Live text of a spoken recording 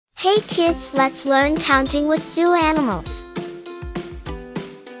Hey kids, let's learn counting with zoo animals.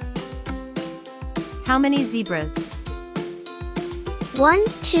 How many zebras? 1,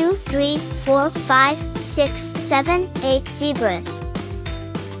 2, 3, 4, 5, 6, 7, 8 zebras.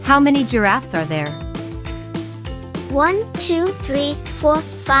 How many giraffes are there? 1, 2, 3, 4,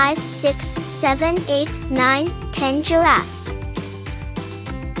 5, 6, 7, 8, 9, 10 giraffes.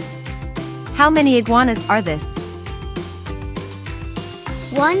 How many iguanas are this?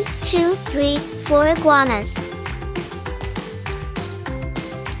 1, 2, 3, 4 iguanas.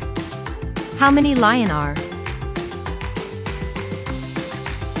 How many lions are?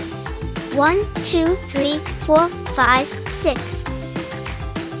 1, 2, 3, 4, 5, 6.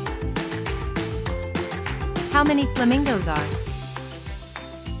 How many flamingos are?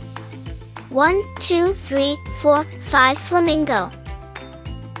 1, 2, 3, 4, 5 flamingo.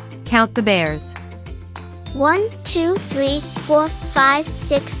 Count the bears. 1, 2, 3, 4, 5,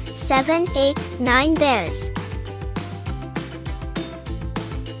 6, 7, 8, 9 bears.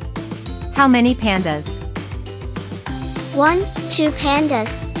 How many pandas? 1, 2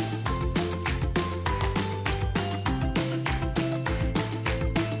 pandas.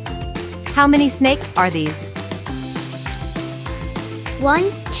 How many snakes are these? 1,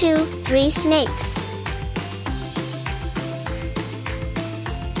 2, 3 snakes.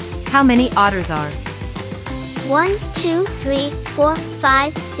 How many otters are? 1, 2, 3, 4,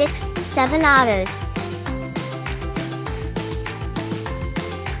 5, 6, 7 otters.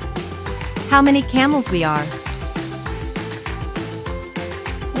 How many camels we are?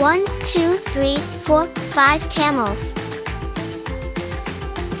 1, 2, 3, 4, 5 camels.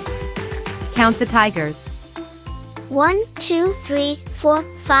 Count the tigers. 1, 2, 3, 4,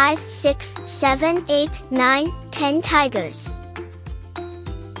 5, 6, 7, 8, 9, 10 tigers.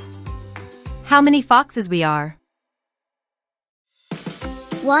 How many foxes we are?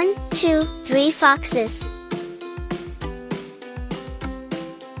 1, 2, 3 foxes.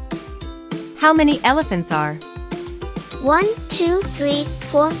 How many elephants are? 1, 2, 3,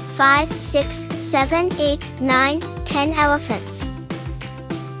 4, 5, 6, 7, 8, 9, 10 elephants.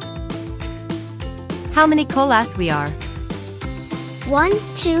 How many koalas we are? 1,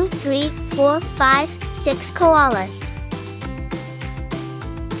 2, 3, 4, 5, 6 koalas.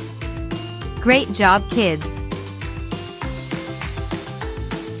 Great job, kids!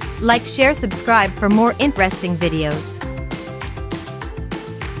 Like, share, subscribe for more interesting videos.